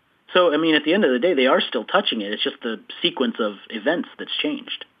back. So, I mean, at the end of the day, they are still touching it. It's just the sequence of events that's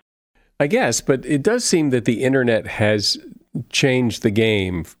changed. I guess, but it does seem that the internet has changed the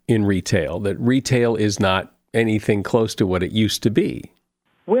game in retail, that retail is not anything close to what it used to be.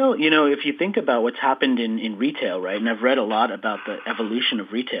 Well, if you think about what's happened in retail, right, and I've read a lot about the evolution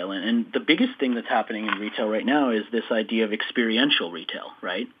of retail, and the biggest thing that's happening in retail right now is this idea of experiential retail,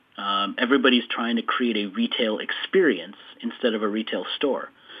 right? Everybody's trying to create a retail experience instead of a retail store.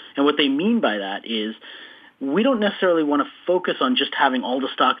 And what they mean by that is we don't necessarily want to focus on just having all the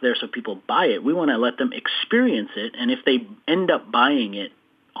stock there so people buy it. We want to let them experience it, and if they end up buying it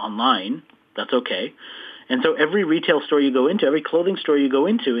online, that's okay. And so every retail store you go into, every clothing store you go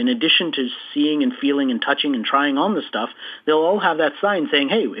into, in addition to seeing and feeling and touching and trying on the stuff, they'll all have that sign saying,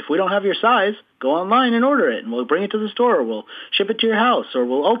 hey, if we don't have your size, go online and order it, and we'll bring it to the store, or we'll ship it to your house, or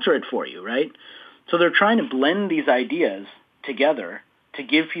we'll alter it for you, right? So they're trying to blend these ideas together to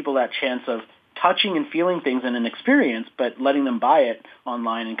give people that chance of touching and feeling things in an experience, but letting them buy it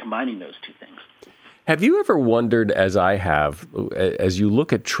online and combining those two things. Have you ever wondered, as I have, as you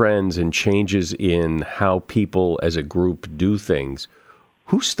look at trends and changes in how people as a group do things,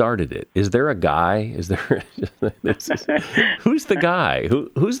 who started it? Is there a guy? Who's the guy?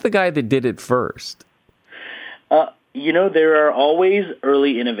 Who's the guy that did it first? There are always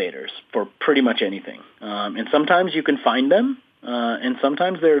early innovators for pretty much anything. And sometimes you can find them, And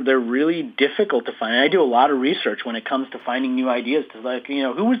sometimes they're really difficult to find. I do a lot of research when it comes to finding new ideas. To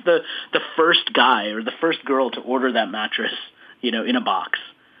who was the first guy or the first girl to order that mattress, in a box,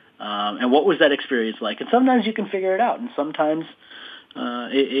 and what was that experience like? And sometimes you can figure it out, and sometimes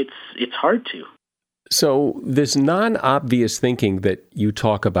it's hard to. So this non-obvious thinking that you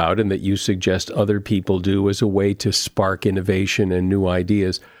talk about and that you suggest other people do as a way to spark innovation and new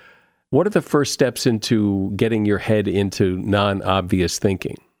ideas. What are the first steps into getting your head into non-obvious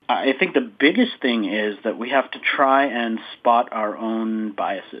thinking? I think the biggest thing is that we have to try and spot our own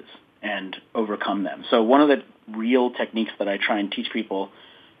biases and overcome them. So one of the real techniques that I try and teach people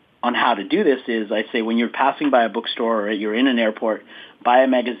on how to do this is I say when you're passing by a bookstore or you're in an airport, buy a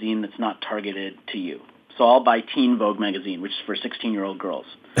magazine that's not targeted to you. So I'll buy Teen Vogue magazine, which is for 16-year-old girls.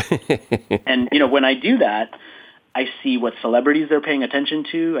 And, when I do that, I see what celebrities they're paying attention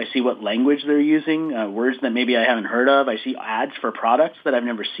to. I see what language they're using, words that maybe I haven't heard of. I see ads for products that I've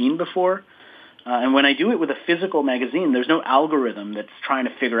never seen before. And when I do it with a physical magazine, there's no algorithm that's trying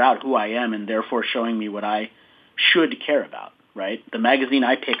to figure out who I am and therefore showing me what I should care about, right? The magazine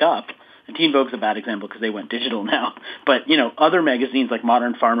I pick up, and Teen Vogue's a bad example because they went digital now, but, other magazines like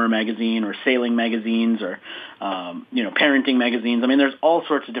Modern Farmer magazine or sailing magazines or, parenting magazines. I mean, there's all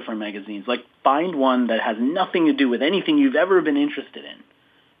sorts of different magazines. Like, find one that has nothing to do with anything you've ever been interested in,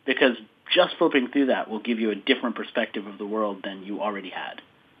 because just flipping through that will give you a different perspective of the world than you already had.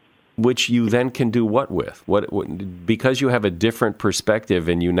 Which you then can do what with? What because you have a different perspective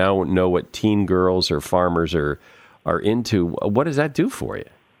and you now know what teen girls or farmers are into, what does that do for you?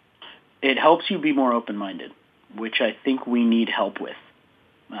 It helps you be more open-minded, which I think we need help with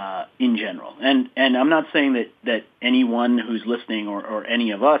in general. And I'm not saying that anyone who's listening or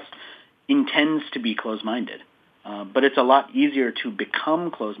any of us intends to be closed-minded, but it's a lot easier to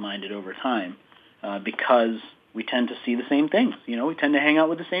become closed-minded over time because we tend to see the same things. We tend to hang out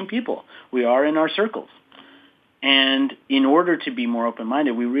with the same people. We are in our circles. And in order to be more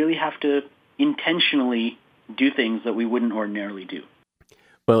open-minded, we really have to intentionally do things that we wouldn't ordinarily do.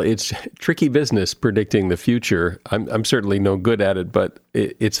 Well, it's tricky business predicting the future. I'm certainly no good at it, but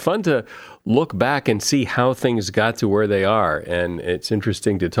it's fun to look back and see how things got to where they are. And it's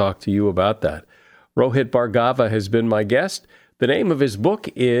interesting to talk to you about that. Rohit Bhargava has been my guest. The name of his book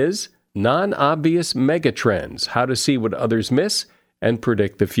is Non-Obvious Megatrends, How to See What Others Miss and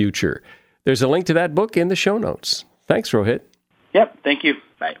Predict the Future. There's a link to that book in the show notes. Thanks, Rohit. Yep, thank you.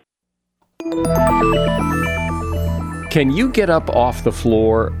 Bye. Can you get up off the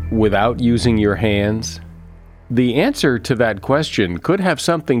floor without using your hands? The answer to that question could have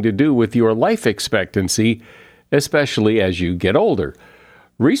something to do with your life expectancy, especially as you get older.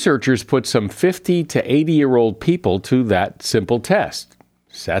 Researchers put some 50 to 80-year-old people to that simple test.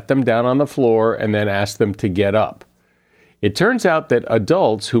 Sat them down on the floor, and then asked them to get up. It turns out that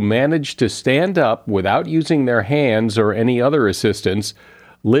adults who managed to stand up without using their hands or any other assistance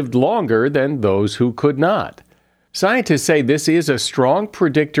lived longer than those who could not. Scientists say this is a strong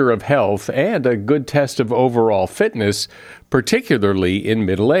predictor of health and a good test of overall fitness, particularly in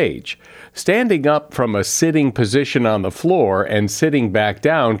middle age. Standing up from a sitting position on the floor and sitting back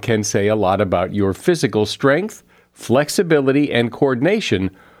down can say a lot about your physical strength, flexibility, and coordination,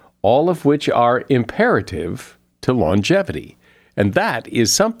 all of which are imperative to longevity. And that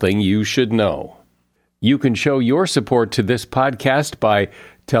is something you should know. You can show your support to this podcast by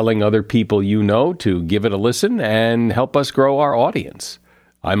telling other people you know to give it a listen and help us grow our audience.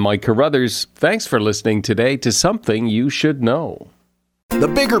 I'm Mike Carruthers. Thanks for listening today to Something You Should Know. The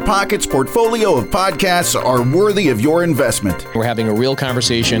Bigger Pockets portfolio of podcasts are worthy of your investment. We're having a real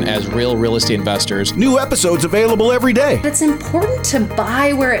conversation as real estate investors. New episodes available every day. It's important to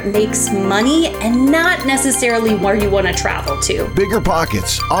buy where it makes money and not necessarily where you want to travel to. Bigger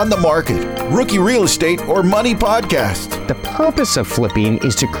Pockets, On the Market, Rookie Real Estate, or Money Podcast. The purpose of flipping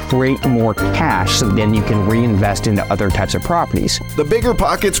is to create more cash so then you can reinvest into other types of properties. The Bigger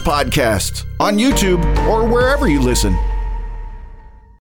Pockets Podcast on YouTube or wherever you listen.